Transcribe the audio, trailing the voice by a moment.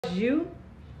was you,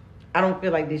 I don't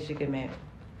feel like they should get married.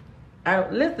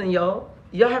 Listen, y'all.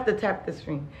 Y'all have to tap the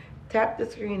screen. Tap the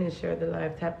screen and share the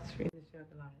live. Tap the screen and share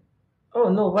the live. Oh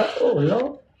no, what? Oh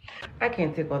no. I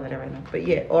can't take all of that right now. But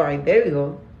yeah, all right, there we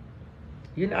go.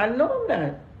 I know I'm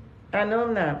not. I know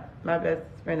I'm not. My best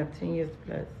friend of 10 years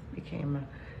plus became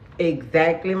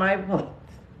exactly my point.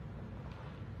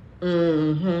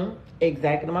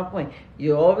 Exactly my point.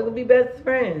 You're always gonna be best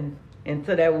friends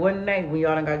until that one night when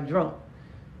y'all done got drunk.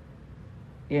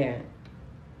 Yeah.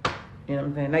 You know what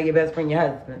I'm saying? Not your best friend, your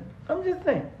husband. I'm just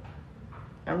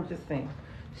saying.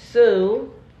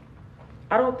 So,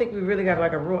 I don't think we really got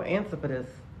like a real answer for this.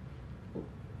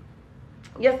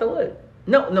 Yes, I would.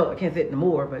 No, I can't say it no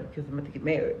more, but because I'm going to get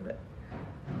married. But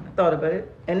I thought about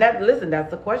it. And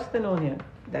that's a question on here.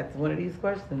 That's one of these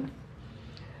questions.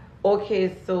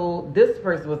 Okay, so this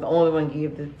person was the only one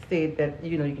said that,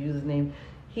 you can use his name.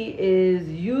 He is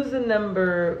user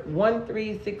number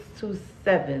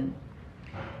 13627.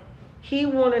 He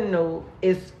want to know,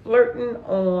 is flirting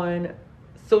on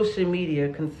social media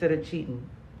considered cheating?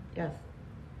 Yes.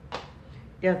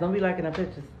 Yes, don't be liking our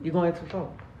pictures. You're going too far.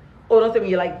 Oh, don't tell me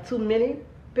you like too many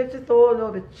pictures. Oh,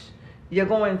 no, bitch. You're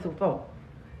going too far.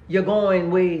 You're going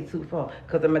way too far.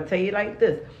 Because I'm going to tell you like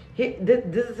this.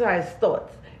 This is how it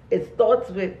starts. It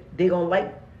starts with they going to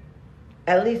like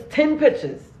at least 10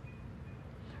 pictures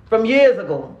from years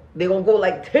ago. They're going to go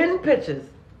like 10 pictures.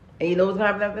 And you know what's going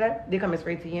to happen after that? They're coming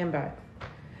straight to your inbox.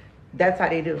 That's how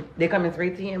they do. They're coming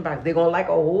straight to your inbox. They're going to like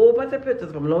a whole bunch of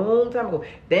pictures from a long time ago.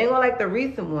 They ain't going to like the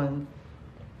recent ones.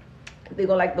 They're going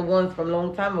to like the ones from a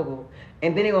long time ago.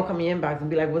 And then they're going to come in your inbox and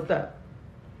be like, what's up?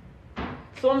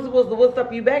 So I'm supposed to what's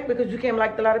up you back because you can't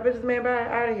like a lot of pictures, man, bye,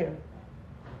 out of here.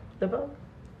 The fuck?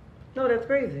 No, that's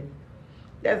crazy.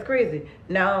 That's crazy.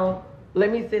 Now, let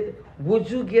me say,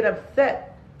 would you get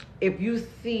upset if you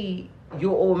see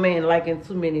your old man liking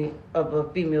too many of a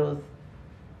female's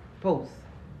posts?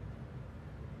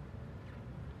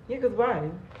 Yeah, because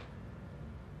why?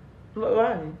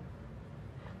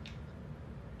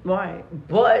 Why?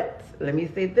 But let me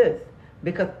say this,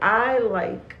 because I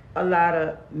like a lot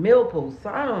of male posts, so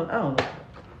I don't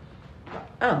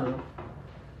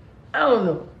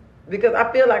know, because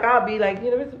I feel like I'll be like,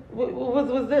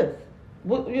 what's this?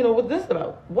 What's this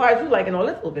about? Why is you liking all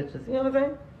this little pictures? You know what I'm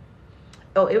saying?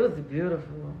 Oh, it was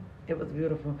beautiful.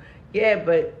 Yeah,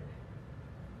 but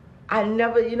I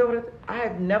never, I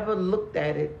have never looked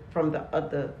at it from the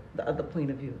other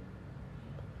point of view,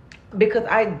 because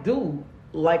I do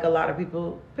like a lot of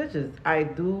people's pictures. I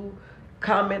do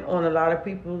comment on a lot of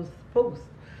people's posts.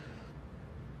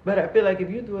 But I feel like if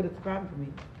you do it, it's a problem for me.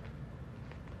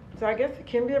 So I guess it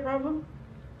can be a problem.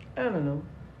 I don't know.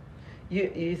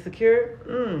 You secure?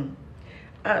 Listen,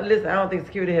 I don't think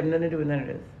security have nothing to do with none of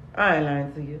this. I ain't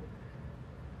lying to you.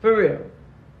 For real.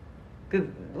 Cause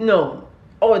no.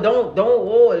 Oh,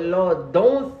 oh Lord,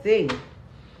 don't say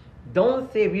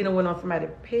if you done went on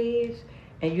somebody's page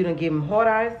and you done give them hard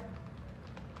eyes.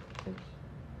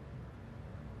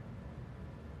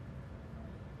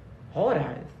 Hard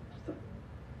eyes.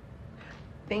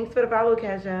 Thanks for the follow,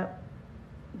 Cash App.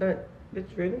 But,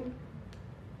 bitch, really?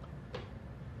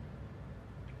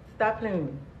 Stop playing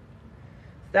with me.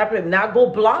 Stop playing. Now go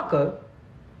block her.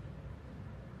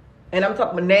 And I'm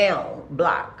talking about now.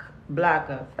 Block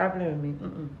her. Stop playing with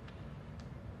me.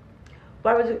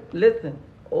 Why would you listen?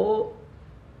 Oh,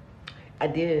 I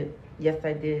did. Yes,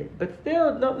 I did. But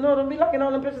still, no, don't be liking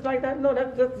all them pictures like that. No,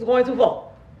 that's going too far.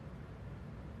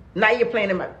 Now you're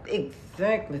playing in my...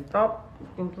 Exactly. Stop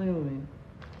fucking playing with me.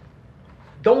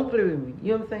 Don't play with me. You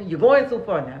know what I'm saying? You're going too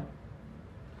far now.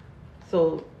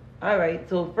 So, all right.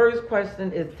 So, first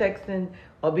question is texting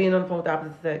or being on the phone with the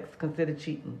opposite sex considered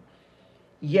cheating?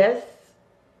 Yes.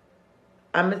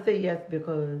 I'm going to say yes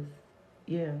because,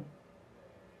 yeah.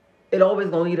 It always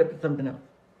going to lead up to something else.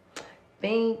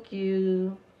 Thank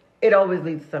you. It always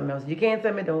leads to something else. You can't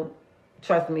tell me don't.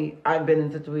 Trust me, I've been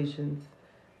in situations.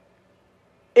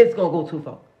 It's going to go too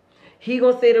far. He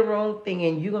going to say the wrong thing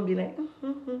and you going to be like,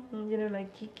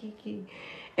 like, key.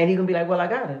 And he going to be like, well, I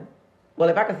got it. Well,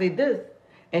 if I can say this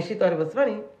and she thought it was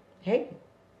funny, hey,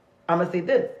 I'm going to say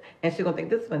this. And she going to think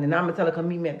this is funny. Now I'm going to tell her, come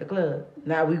meet me at the club.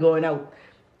 Now we going out.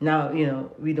 Now,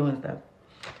 we doing stuff.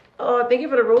 Oh, thank you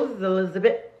for the roses,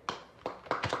 Elizabeth.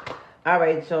 All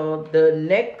right, y'all. The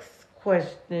next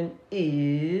question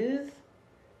is...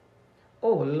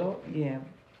 Oh, Lord, yeah.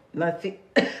 Now, see,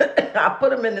 I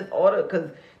put them in this order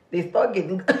because they start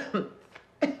getting...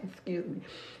 Excuse me.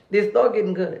 They start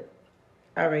getting good.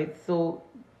 All right, so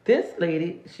this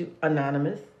lady, she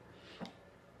anonymous.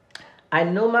 I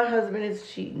know my husband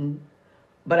is cheating,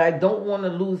 but I don't want to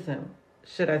lose him.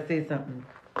 Should I say something?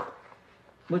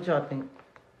 What y'all think?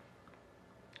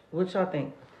 What y'all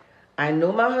think? I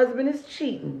know my husband is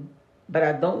cheating, but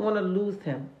I don't want to lose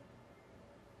him.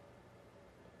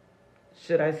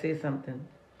 Should I say something?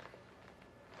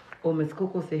 Oh, Miss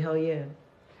Coco said, hell yeah.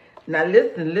 Now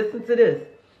listen to this.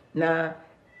 Now,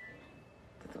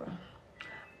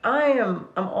 I'm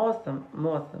awesome. I'm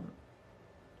awesome.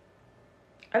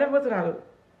 I never was how.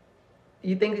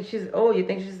 You think that she's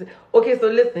okay? So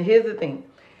listen. Here's the thing.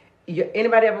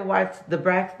 Anybody ever watched the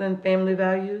Braxton Family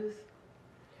Values?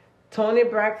 Tony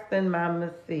Braxton,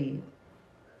 Mama C.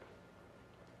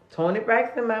 Tony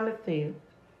Braxton, Mama C.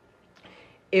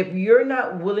 If you're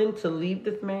not willing to leave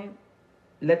this man,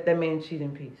 let that man cheat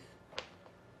in peace.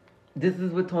 This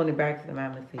is what Tony Braxton,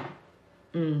 Mama C.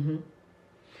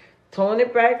 Tony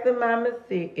Braxton, Mama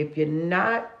C. If you're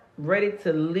not ready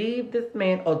to leave this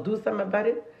man or do something about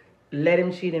it, let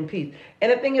him cheat in peace.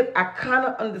 And the thing is, I kind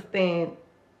of understood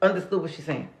what she's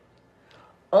saying.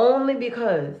 Only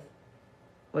because,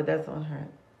 well, that's on her.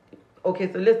 Okay,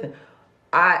 so listen.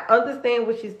 I understand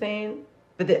what she's saying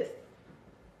for this.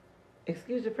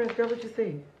 Excuse your French, girl, what you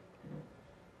say?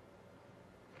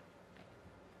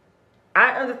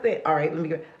 I understand. All right, let me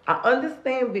go. I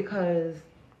understand because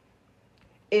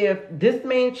if this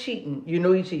man cheating, you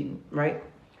know he's cheating, right?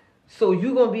 So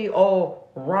you going to be all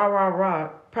rah, rah, rah,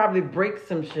 probably break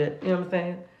some shit, you know what I'm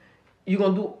saying? You're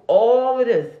going to do all of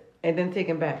this and then take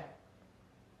him back.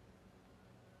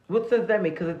 What sense that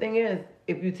make? Because the thing is,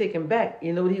 if you take him back,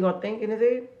 you know what he's going to think in his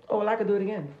head? Oh, well, I can do it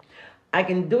again. I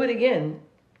can do it again.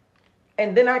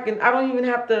 And then I don't even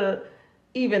have to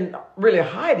even really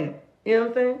hide it. You know what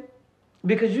I'm saying?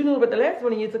 Because you knew about the last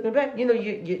one and you took me back. You know,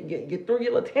 you threw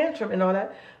your little tantrum and all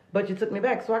that, but you took me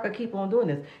back so I could keep on doing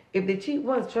this. If they cheat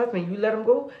once, trust me, you let them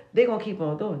go, they're going to keep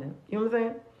on doing it. You know what I'm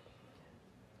saying?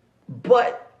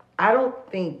 But I don't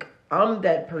think I'm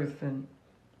that person.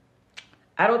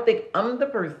 I don't think I'm the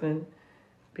person,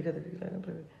 because if you let them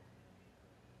play,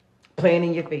 playing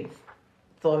in your face.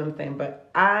 That's all I'm saying. But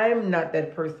I'm not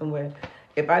that person where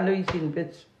if I know you cheating,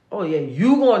 bitch, oh yeah,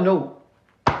 you gonna know.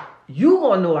 You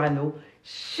gonna know I know.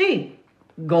 She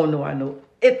gonna know I know.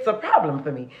 It's a problem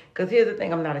for me. Because here's the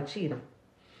thing, I'm not a cheater.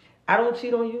 I don't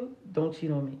cheat on you, don't cheat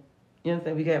on me. You know what I'm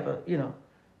saying? We can have a,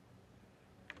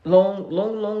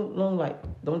 long life.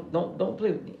 Don't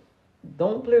play with me.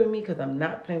 Don't play with me because I'm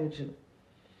not playing with you.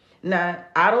 Now,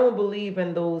 I don't believe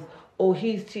in those, oh,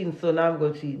 he's cheating, so now I'm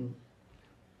going to cheating.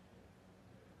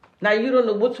 Now, you don't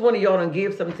know which one of y'all done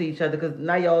gave something to each other because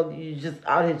now you just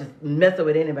out here just messing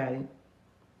with anybody.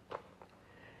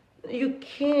 You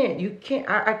can't.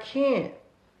 I can't.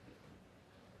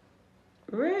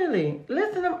 Really.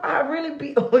 Listen, I really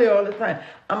be on there all the time.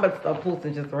 I'm about to start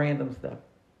posting just random stuff.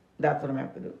 That's what I'm going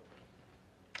to have to do.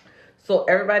 So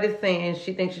everybody's saying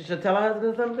she thinks she should tell her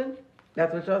husband something?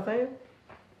 That's what y'all saying?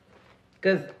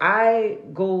 Because I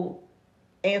go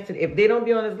answer, if they don't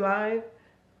be on this live,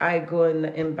 I go in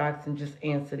the inbox and just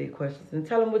answer their questions and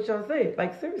tell them what y'all say.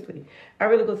 Like, seriously. I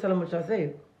really go tell them what y'all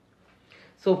say.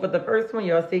 So for the first one,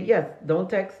 y'all say, yes, don't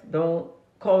text, don't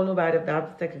call nobody if the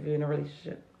opposite sex if you're in a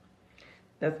relationship.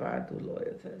 That's why I do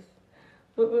lawyer tests.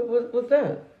 What's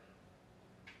that?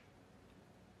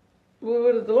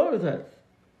 What is the lawyer test?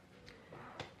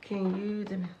 Can you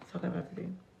talk about today?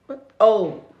 What?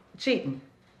 Oh, cheating.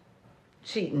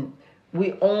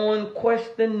 We on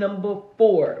question number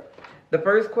 4. The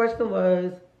first question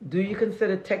was, do you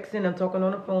consider texting and talking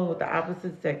on the phone with the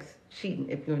opposite sex cheating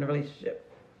if you're in a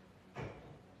relationship?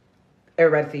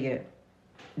 Everybody say yeah.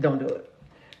 Don't do it.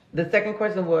 The second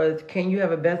question was, can you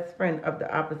have a best friend of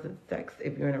the opposite sex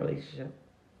if you're in a relationship?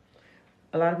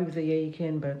 A lot of people say, yeah, you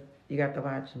can, but you got to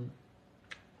watch them.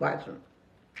 Watch them.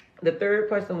 The third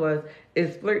question was,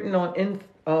 is flirting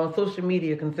on social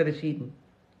media considered cheating?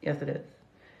 Yes, it is.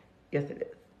 Yes, it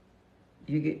is.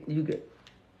 You get. You'll get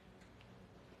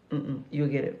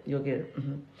it.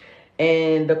 Mm-hmm.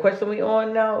 And the question we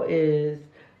on now is,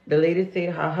 the lady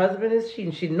said her husband is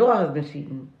cheating. She know her husband's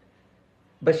cheating,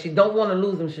 but she don't want to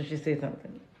lose him. Should she say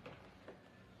something?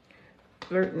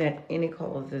 Flirting at any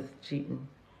cause is cheating,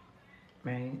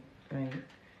 right?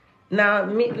 Now,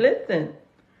 listen,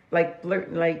 like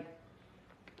flirting, like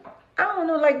I don't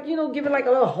know, like giving like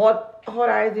a little heart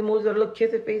eyes emoji, or a little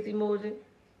kissy face emoji.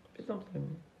 Don't play with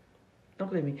me. Don't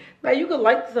play with me. Now you could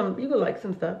like some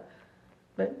stuff,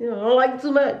 but don't like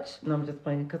too much. No, I'm just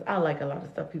playing because I like a lot of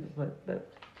stuff people put,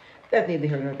 but that's neither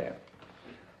here nor there.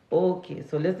 Okay,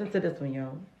 so listen to this one,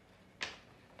 y'all.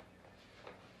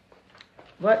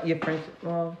 What, your friendship?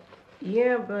 Well,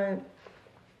 yeah, but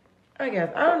I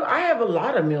guess I don't know. I have a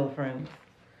lot of male friends.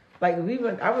 Like I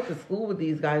went to school with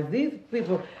these guys. These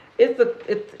people,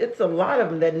 it's a lot of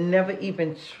them that never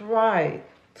even tried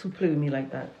to play with me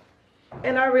like that.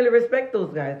 And I really respect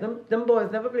those guys. Them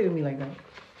boys never play with me like that.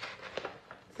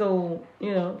 So,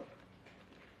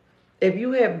 if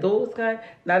you have those kind,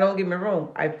 now don't get me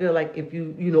wrong, I feel like if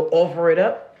you, offer it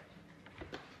up,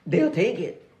 they'll take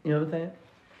it. You know what I'm saying?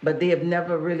 But they have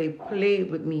never really played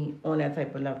with me on that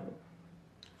type of level.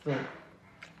 So,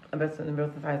 I'm best friend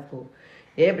since high school.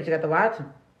 Yeah, but you got to watch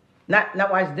them. Not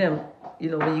watch them.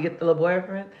 When you get the little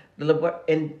boyfriend,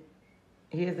 and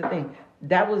here's the thing.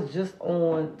 That was just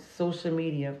on social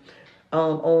media,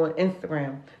 on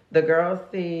Instagram. The girl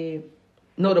said,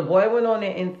 no, the boy went on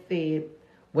there and said,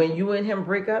 when you and him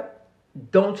break up,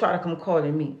 don't try to come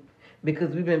calling me.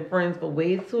 Because we've been friends for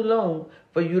way too long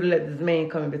for you to let this man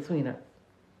come in between us.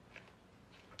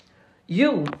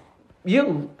 You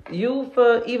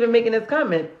for even making this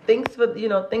comment. Thanks for those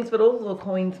little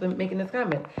coins for making this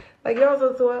comment. Like, y'all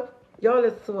so up. Y'all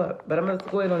is so up. But I'm going to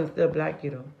go ahead on and still block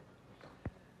you, though.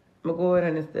 I'm going to go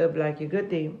ahead and still block you. Good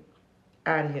day.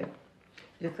 Out of here.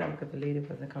 Just because the lady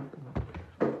wasn't comfortable.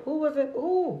 Who was it?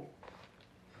 Who?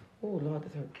 Oh, Lord,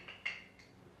 this hurt.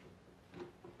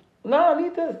 No, I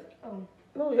need this. Oh.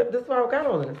 No, this is why I got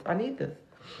all of this. I need this.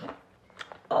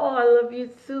 Oh, I love you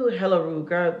too. Hella rude,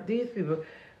 girl. These people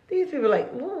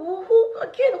like,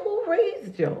 who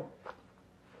raised you?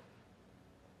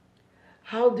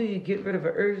 How do you get rid of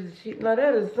an urge to cheat? Now,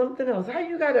 that is something else. How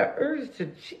you got an urge to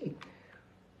cheat?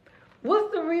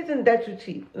 What's the reason that you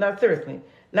cheat? Now, seriously.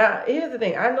 Now, here's the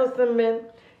thing. I know some men,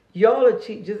 y'all are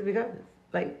cheat just because.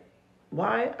 Like,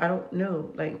 why? I don't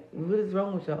know. Like, what is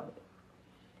wrong with y'all?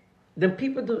 The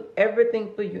people do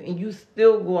everything for you, and you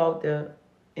still go out there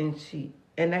and cheat.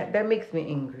 And that makes me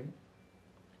angry.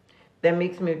 That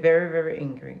makes me very, very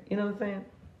angry. You know what I'm saying?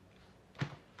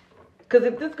 Because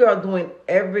if this girl doing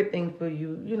everything for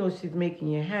you, she's making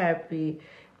you happy.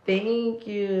 Thank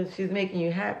you. She's making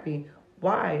you happy.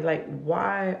 Why? Like,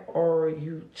 why are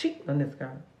you cheating on this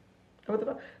girl? What the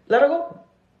fuck? Let her go.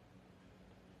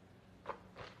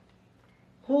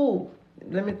 Who?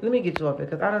 Let me get you off it,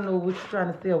 because I don't know what you're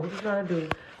trying to steal, what you're trying to do.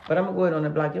 But I'm going to go ahead on the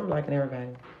block. I'm blocking everybody.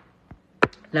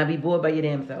 Now be bored by your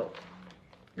damn self.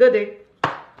 Good day.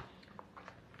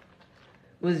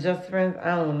 Was just friends?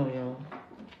 I don't know, y'all.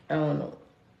 I don't know.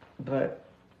 But,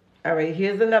 all right,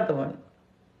 here's another one.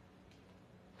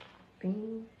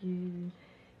 Thank you.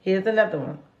 Here's another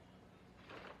one.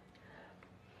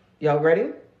 Y'all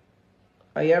ready?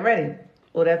 Are y'all ready?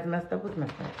 Oh, that's messed up. What's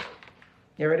messed up?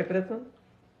 Y'all ready for this one?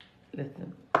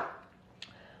 Listen.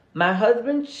 My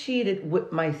husband cheated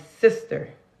with my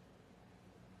sister.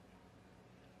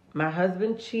 My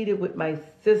husband cheated with my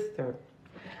sister.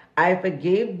 I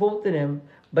forgave both of them,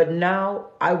 but now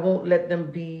I won't let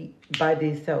them be by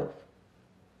themselves.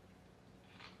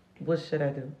 What should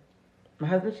I do? My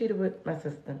husband cheated with my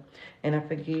sister, and I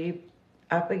forgave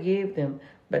them,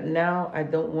 but now I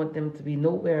don't want them to be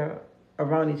nowhere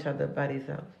around each other by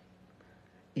themselves.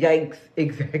 Yikes,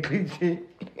 exactly.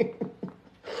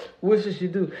 What should she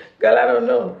do? Girl, I don't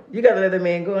know. You got to let the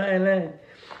man go in line.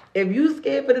 If you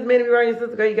scared for this man to be around your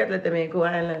sister, girl, you got to let the man go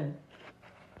in line.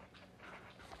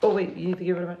 Oh, wait, you need to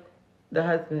get rid of the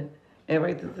husband and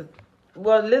right to sister.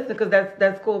 Well, listen, because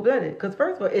that's cold-blooded. Because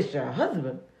first of all, it's your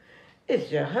husband.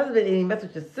 It's your husband and he mess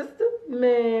with your sister?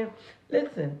 Man,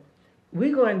 listen,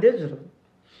 we going digital.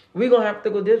 We going to have to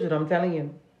go digital, I'm telling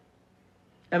you.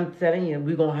 I'm telling you,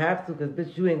 we going to have to, because,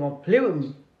 bitch, you ain't going to play with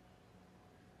me.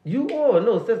 You or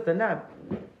no, sister, not.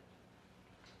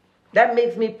 That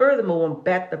makes me furthermore want to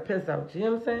bat the piss out. You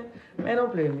know what I'm saying? Man,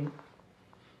 don't play with me.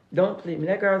 Don't play with me.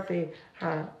 That girl said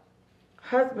her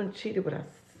husband cheated with her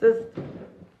sister.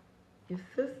 Your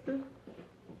sister?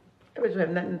 I bet you have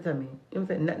nothing to tell me. You know what I'm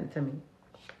saying? Nothing to me.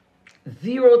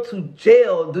 0 to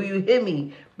jail. Do you hear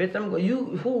me? Bitch, I'm going.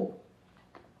 You, who?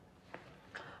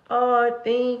 Oh,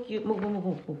 thank you.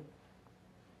 Move.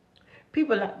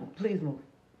 People lied. Please move.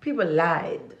 People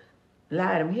lied.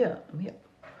 I'm here.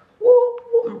 Woo,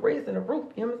 I'm raising the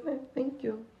roof. You know what I'm saying? Thank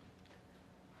you.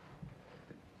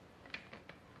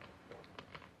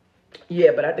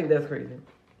 Yeah, but I think that's crazy.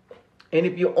 And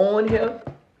if you're on here,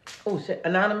 oh shit,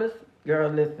 anonymous, girl,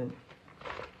 listen.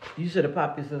 You should have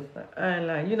popped your sister. I ain't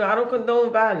lying. I don't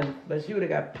condone violence, but she would have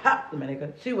got popped,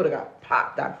 man. She would have got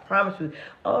popped. I promise you.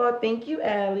 Oh, thank you,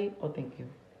 Allie. Oh, thank you.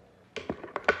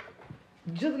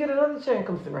 Just get another chair and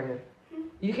come sit right here.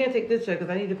 You can't take this chair because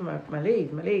I need it for my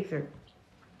legs. My legs hurt.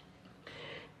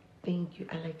 Thank you.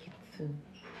 I like it too.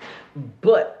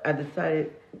 But I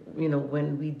decided,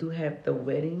 when we do have the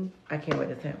wedding, I can't wait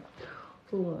to tell.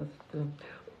 Who wants to?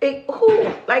 Hey, who?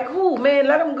 Like who? Man,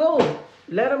 let him go.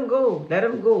 Let him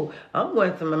go. I'm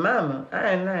going to my mama.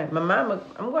 I ain't lying.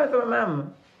 I'm going to my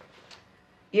mama.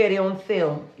 Yeah, they on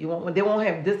sale. You won't. They won't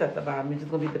have this at the bottom. It's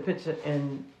just gonna be the picture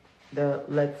and the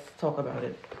let's talk about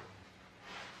it.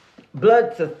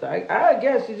 Blood sister. I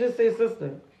guess you just say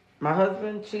sister. My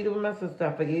husband cheated with my sister.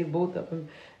 I forgave both of them.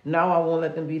 Now I won't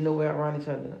let them be nowhere around each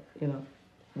other. You know,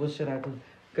 what should I do?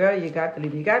 Girl, you got to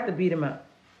leave. You got to beat him up.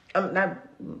 I'm not.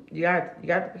 You got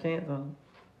to put your hands on him.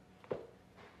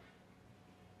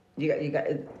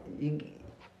 You.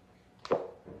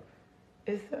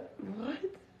 It's what?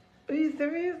 Are you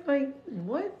serious? Like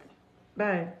what?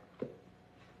 Bye.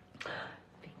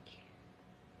 Thank you.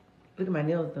 Look at my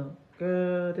nails though.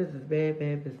 Girl, this is bad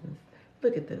business.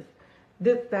 Look at this.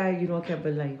 This side you don't care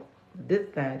for life.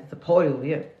 This side it's a party over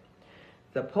here.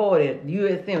 It's a party.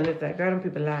 USC on this side. Girl, them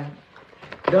people lie.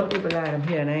 Them people lie. I'm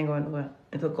here and I ain't going nowhere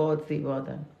until God see all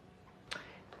done.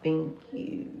 Thank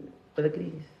you. But look at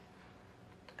these.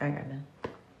 I got none.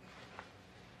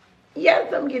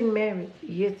 Yes, I'm getting married.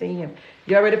 Yes, I am.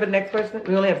 Y'all ready for the next question?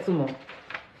 We only have two more.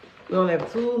 We only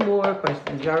have two more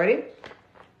questions. Y'all ready?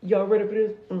 Y'all ready for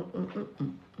this?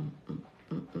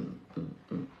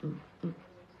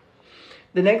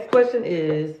 The next question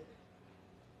is,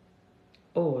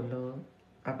 oh Lord,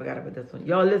 I forgot about this one.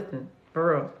 Y'all listen,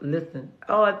 for real, listen.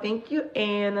 Oh, thank you,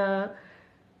 Anna.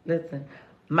 Listen,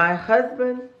 my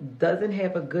husband doesn't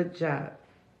have a good job.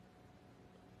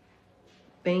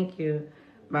 Thank you.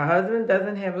 My husband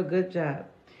doesn't have a good job.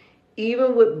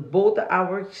 Even with both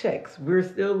our checks, we're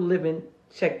still living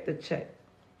check to check.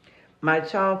 My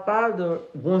child father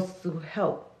wants to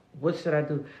help. What should I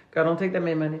do? Girl, don't take that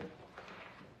man money.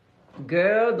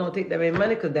 Girl, don't take that man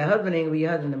money because that husband ain't going to be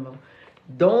your husband no more.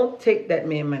 Don't take that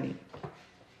man money.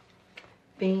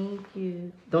 Thank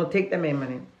you. Don't take that man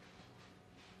money.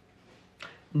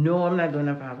 No, I'm not doing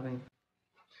that for Halloween.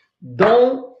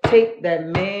 Don't take that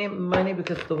man money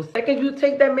because the second you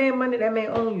take that man money, that man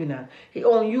own you now. He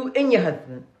own you and your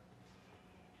husband.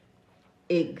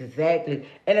 Exactly.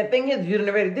 And the thing is, you done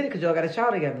already did it because y'all got a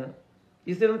child together.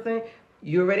 You see what I'm saying?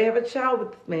 You already have a child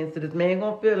with this man, so this man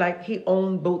gonna feel like he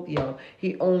owned both of y'all.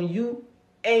 He own you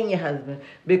and your husband.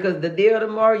 Because the day or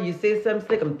tomorrow you say something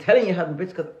slick, I'm telling your husband,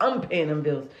 bitch, because I'm paying them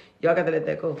bills. Y'all got to let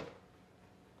that go.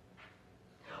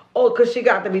 Oh, because she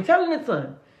got to be telling it to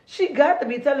him. She got to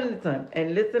be telling it to him.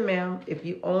 And listen, ma'am, if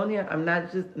you own him, I'm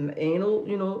not just, ain't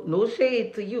no, no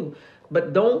shade to you.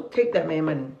 But don't take that man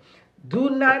money. Do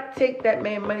not take that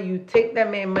man money. You take that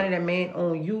man money, that man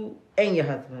own you and your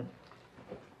husband.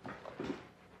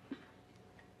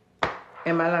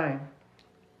 Am I lying?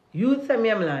 You tell me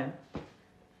I'm lying.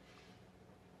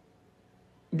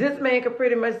 This man can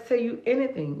pretty much tell you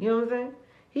anything. You know what I'm saying?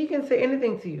 He can say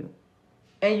anything to you.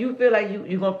 And you feel like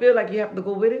you're going to feel like you have to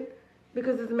go with it.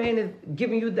 Because this man is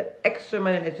giving you the extra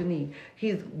money that you need.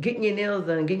 He's getting your nails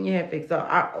done, getting your hair fixed.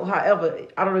 However,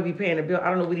 I don't know if he's paying the bill. I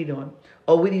don't know what he's doing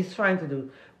or what he's trying to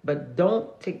do. But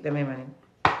don't take that man money.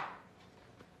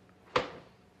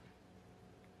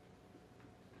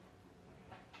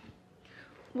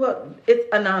 Well, it's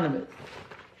anonymous.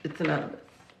 It's anonymous.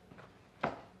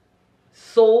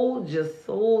 Just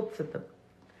sold to them.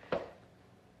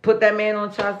 Put that man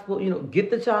on child support. Get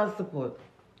the child support.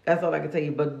 That's all I can tell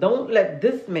you. But don't let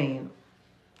this man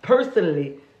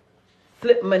personally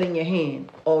slip money in your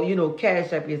hand or,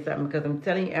 cash up you something. Because I'm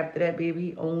telling you, after that,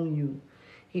 baby, he own you.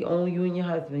 He own you and your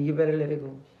husband. You better let it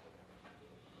go.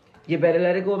 You better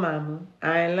let it go, mama.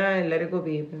 I ain't lying. Let it go,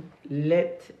 baby.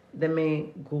 Let the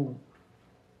man go.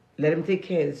 Let him take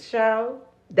care of his child.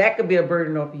 That could be a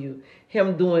burden off of you.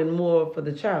 Him doing more for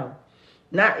the child.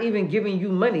 Not even giving you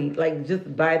money, like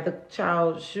just buy the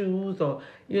child shoes or,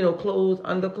 clothes,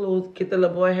 underclothes, get the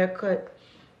little boy haircut.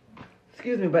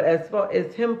 Excuse me, but as far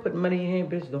as him putting money in your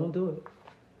hand, bitch, don't do it.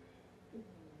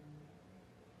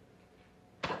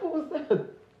 What was that?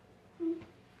 I'm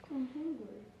hungry.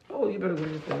 Oh, you better go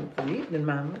get some eating,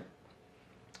 mama.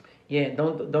 Yeah,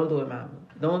 don't do it, mama.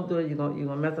 Don't do it. You're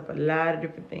gonna mess up a lot of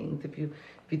different things if you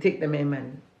take the man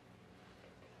money.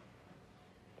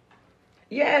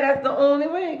 Yeah, that's the only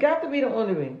way. It got to be the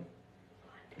only way.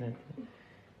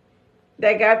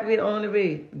 That got to be the only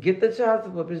way. Get the child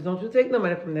support, bitch. Don't you take no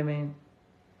money from that man.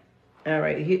 All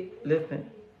right, listen.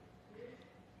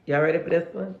 Y'all ready for this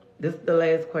one? This is the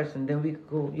last question. Then we could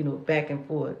go, back and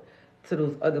forth to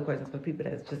those other questions for people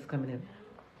that's just coming in.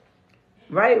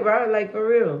 Right, like for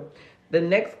real. The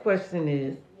next question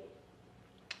is,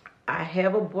 I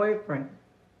have a boyfriend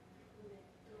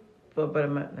for about a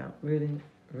month now. Really.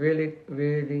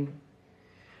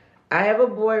 I have a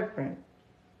boyfriend.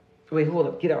 Wait, hold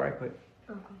up. Get out right quick.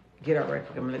 Okay. Get out right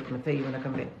quick. I'm going to tell you when I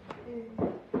come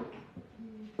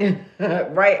back.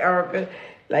 Right, Erica?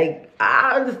 Like,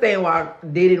 I understand why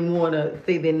they didn't want to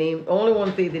say their name. The only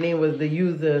one to say their name was the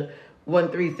user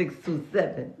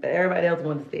 13627. But everybody else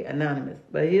wants to stay anonymous.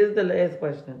 But here's the last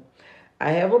question.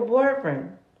 I have a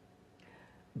boyfriend,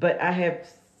 but I have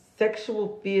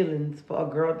sexual feelings for a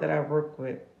girl that I work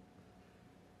with.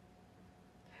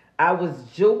 I was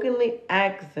jokingly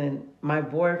asking my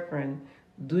boyfriend,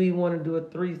 do you want to do a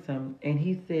threesome? And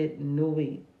he said, no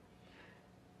way.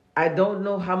 I don't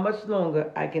know how much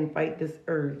longer I can fight this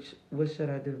urge. What should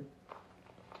I do?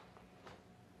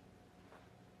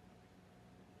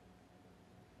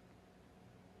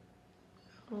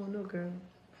 I don't know, girl.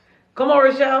 Come on,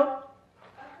 Rochelle.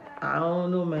 I don't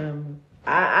know, ma'am.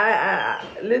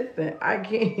 Listen, I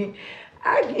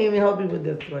can't even help you with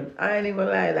this one. I ain't even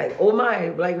gonna lie. Like, oh my,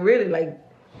 like really, like,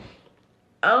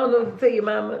 I don't know what to tell you,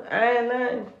 mama. I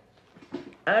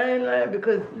ain't lying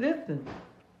because, listen,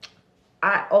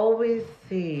 I always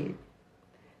said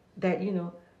that,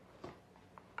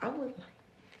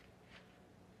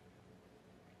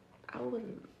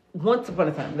 once upon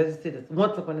a time, let's just say this,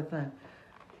 once upon a time,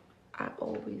 I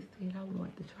always said I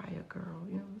wanted to try a girl,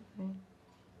 you know what I'm saying?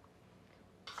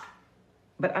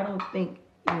 But I don't think,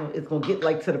 it's going to get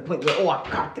like to the point where, I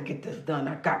got to get this done.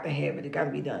 I got to have it. It got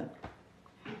to be done.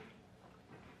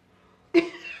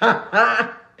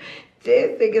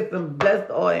 Just to get some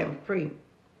blessed oil and free.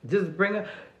 Just bring her.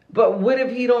 But what if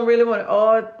he don't really want it?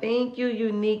 Oh, thank you,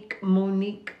 Unique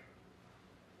Monique.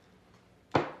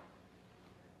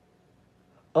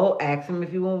 Oh, ask him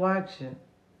if he won't watch it.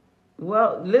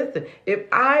 Well, listen,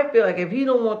 I feel like if he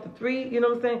don't want the 3, you know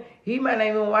what I'm saying? He might not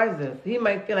even watch this. He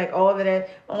might feel like all of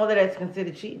that's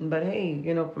considered cheating. But hey,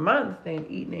 from my understanding,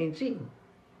 eating ain't cheating.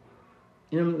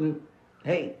 You know what I mean?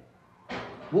 Hey,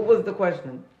 what was the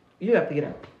question? You have to get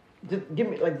up. Just give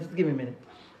me a minute.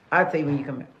 I'll tell you when you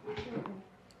come back.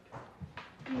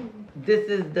 This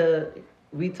is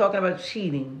we talking about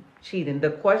cheating.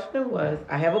 The question was,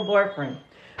 I have a boyfriend,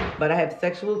 but I have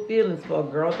sexual feelings for a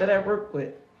girl that I work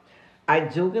with. I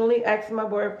jokingly asked my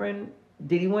boyfriend,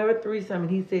 did he want to have a threesome?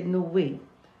 And he said, no way.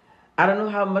 I don't know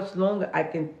how much longer I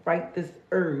can fight this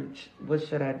urge. What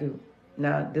should I do?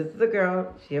 Now, this is a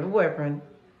girl. She have a boyfriend.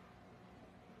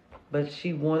 But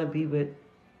she want to be with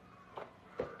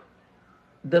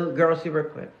the girl she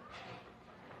worked with.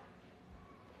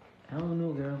 I don't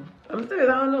know, girl. I'm serious,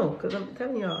 I don't know. Because I'm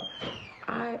telling y'all,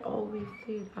 I always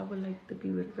said I would like to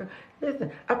be with a girl.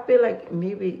 Listen, I feel like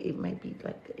maybe it might be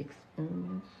like an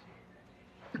experience.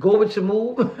 Go with your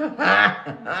move.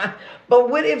 But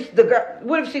what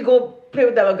if she go play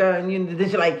with that little girl and then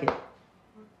she like it?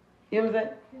 You know what I'm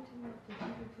saying?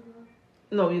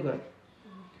 No, you good.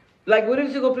 Like, what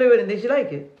if she go play with it and then she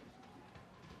like it?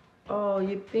 Oh,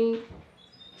 you think?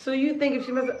 So you think if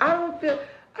she messes, I feel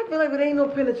like it ain't no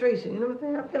penetration. You know what I'm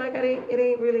saying? I feel like it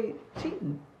ain't really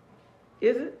cheating.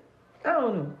 Is it? I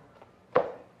don't know.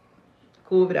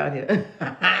 COVID out here.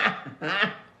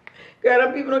 Girl,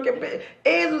 them people don't care.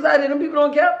 AIDS was out here. Them people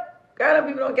don't care. Girl, them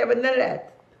people don't care about none of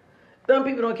that. Some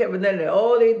people don't care about none of that.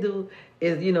 All they do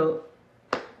is,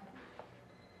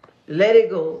 let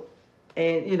it go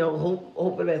and, hope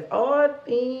for the best. Oh,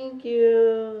 thank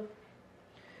you.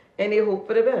 And they hope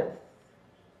for the best.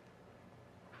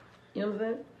 You know what I'm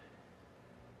saying?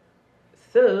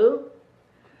 So,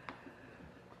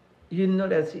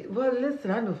 that she, well, listen,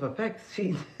 I know for a fact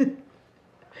she's,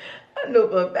 I know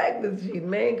for a fact that she's,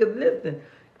 man, because listen,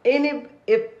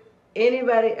 if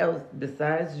anybody else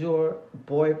besides your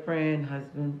boyfriend,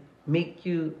 husband, make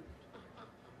you,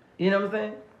 you know what I'm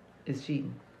saying? It's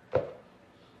cheating.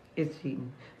 It's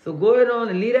cheating. So go ahead on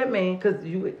and leave that man, because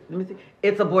let me see,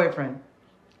 it's a boyfriend.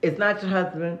 It's not your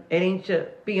husband. It ain't your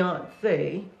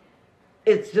fiance.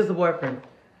 It's just a boyfriend.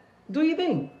 Do your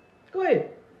thing. Go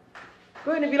ahead.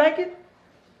 Go ahead. If you like it,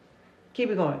 keep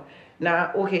it going.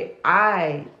 Now, okay,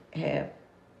 I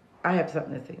have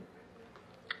something to say.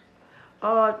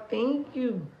 Oh, thank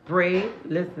you, Brave.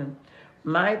 Listen,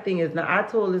 my thing is, now I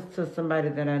told this to somebody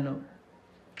that I know.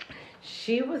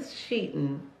 She was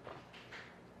cheating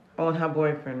on her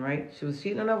boyfriend, right? She was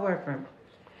cheating on her boyfriend.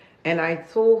 And I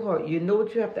told her, you know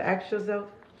what you have to ask yourself?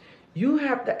 You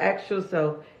have to ask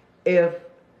yourself, if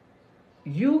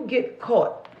you get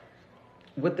caught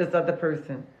with this other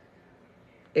person,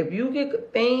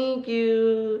 thank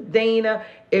you, Dana,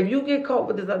 if you get caught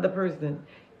with this other person,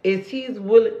 is he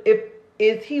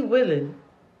willing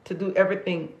to do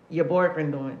everything your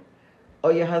boyfriend doing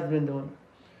or your husband doing?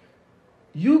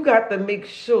 You got to make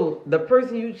sure the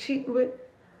person you cheating with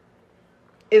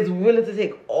is willing to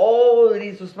take all of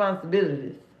these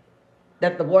responsibilities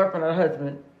that the boyfriend or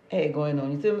husband had going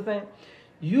on. You see what I'm saying?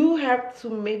 You have to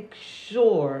make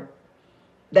sure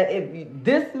that if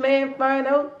this man find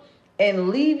out and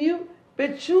leave you,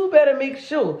 But you better make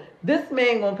sure this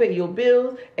man gonna pay your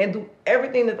bills and do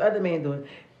everything this other man doing.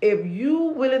 If you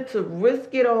willing to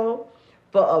risk it all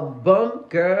for a bum,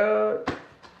 girl,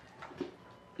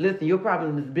 listen, your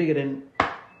problem is bigger than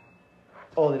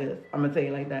all of this. I'm gonna tell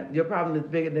you like that. Your problem is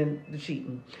bigger than the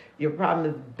cheating. Your problem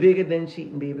is bigger than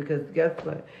cheating, baby. Because guess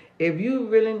what? If you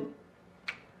really,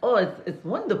 oh, it's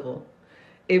wonderful.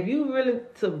 If you willing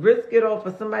to risk it all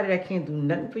for somebody that can't do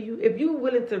nothing for you, if you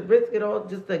willing to risk it all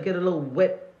just to get a little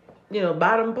wet,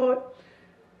 bottom part,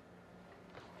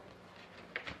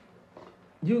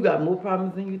 you got more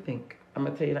problems than you think. I'm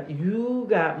gonna tell you that. You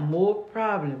got more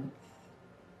problems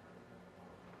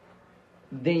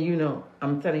than you know.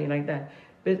 I'm telling you like that.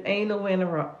 Bitch, ain't no way in the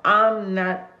world. I'm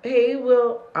not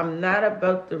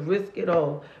about to risk it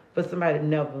all for somebody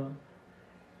never,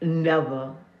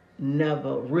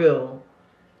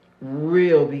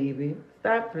 real, baby.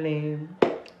 Stop playing.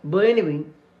 But anyway,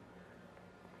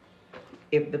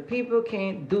 if the people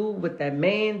can't do what that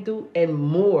man do and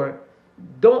more,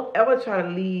 don't ever try to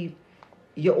leave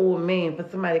your old man for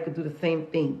somebody that could do the same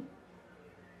thing.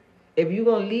 If you're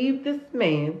going to leave this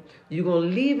man, you're going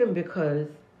to leave him because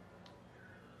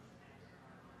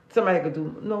somebody could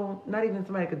do, no, not even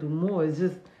somebody could do more. It's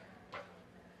just,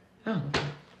 I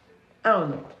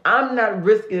don't know. I'm not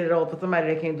risking it all for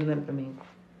somebody that can't do nothing for me.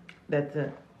 That's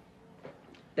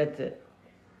it.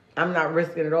 I'm not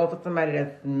risking it all for somebody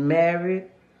that's married.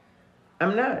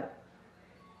 I'm not.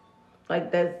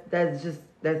 Like that's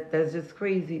just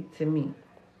crazy to me.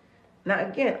 Now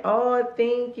again, oh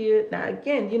thank you. Now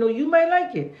again, you might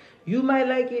like it. You might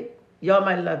like it. Y'all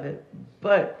might love it.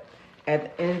 But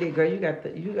at the end of the day, girl, you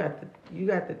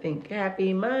got to think.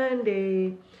 Happy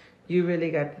Monday. You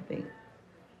really got to think.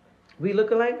 We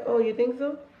look alike? Oh, you think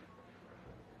so?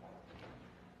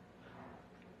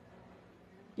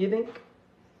 You think?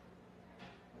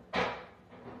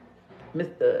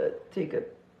 Mr. Tigger.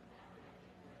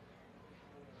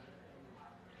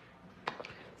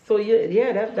 So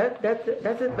yeah, that's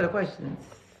it for the questions.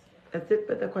 That's it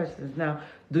for the questions. Now,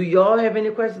 do y'all have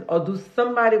any questions, or do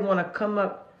somebody want to come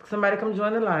up? Somebody come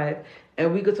join the live,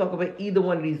 and we could talk about either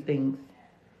one of these things.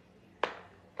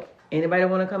 Anybody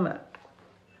want to come up?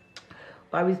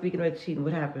 Why are we speaking about cheating?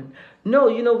 What happened? No,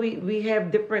 we have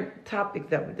different topics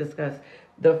that we discuss.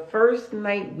 The first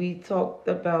night we talked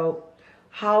about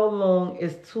how long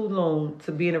is too long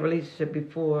to be in a relationship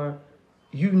before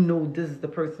you know this is the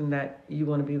person that you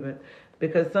want to be with.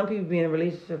 Because some people be in a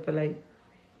relationship for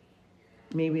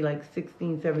maybe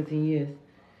 16, 17 years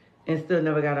and still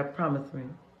never got a promise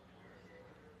ring.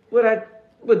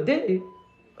 What did he?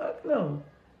 No.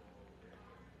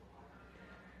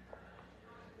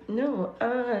 No,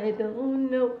 I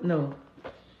don't know.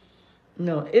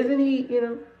 No. Isn't he,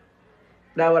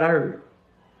 that's what I heard.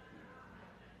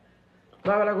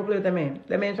 Why would I go play with that man?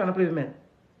 That man trying to play with men.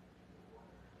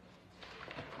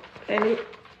 And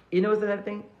what's another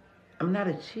thing? I'm not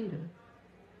a cheater.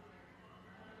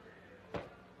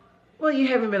 Well, you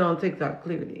haven't been on TikTok,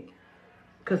 clearly.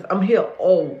 Because I'm here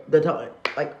all the time.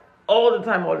 All the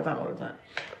time.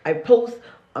 I post.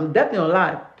 I'm definitely on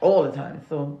live all the time.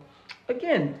 So,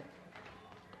 again,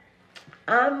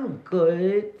 I'm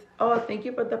good. Oh, thank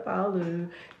you for the follow.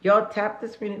 Y'all tap the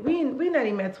screen. We not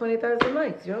even at 20,000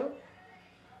 likes, y'all.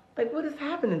 What is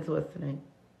happening to us tonight?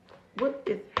 What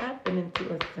is happening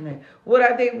to us tonight?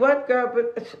 What, girl?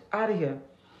 But out of here.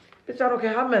 Bitch, I don't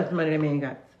care how much money that man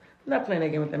got. I'm not playing that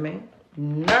game with that man.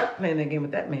 Not playing that game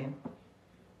with that man.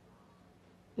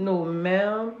 No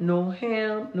ma'am, no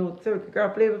ham, no turkey.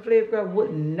 Girl, flavor, girl,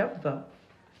 would never,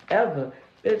 ever.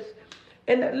 Bitch.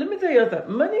 And let me tell you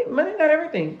something. Money not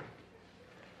everything.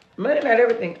 Money not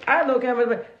everything. I don't care how much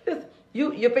money. Listen,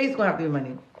 your face gonna have to be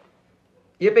money.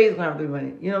 Your face gonna have to be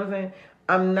money. You know what I'm saying?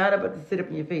 I'm not about to sit up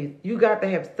in your face. You got to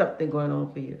have something going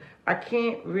on for you. I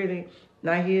can't really.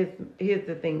 Now here's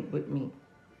the thing with me.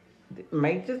 It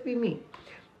might just be me,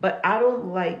 but I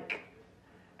don't like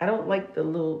the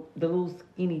little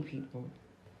skinny people.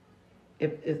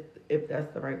 If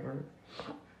that's the right word.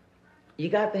 You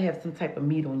got to have some type of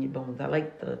meat on your bones. I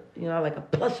like I like a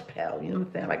plush pal. You know what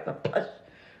I'm saying? I like the plush.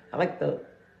 I like the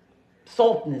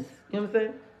softness. You know what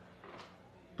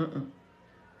I'm saying?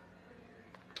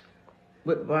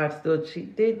 Would wives still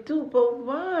cheat? They do, but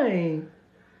why?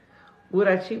 Would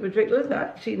I cheat with Drake? Listen, I'm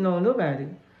not cheating on nobody.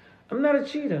 I'm not a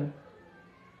cheater.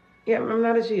 Yeah, I'm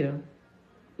not a cheater.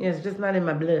 Yeah, it's just not in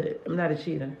my blood. I'm not a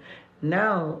cheater.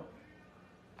 Now,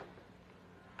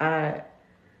 that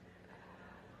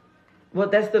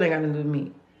still ain't got nothing to do with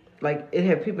me. It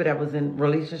had people that was in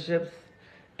relationships,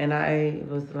 and I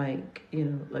was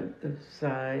the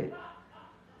side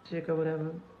chick or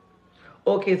whatever.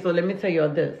 Okay, so let me tell y'all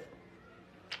this.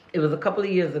 It was a couple of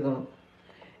years ago,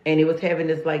 and he was having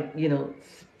this, like,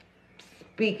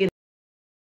 speaking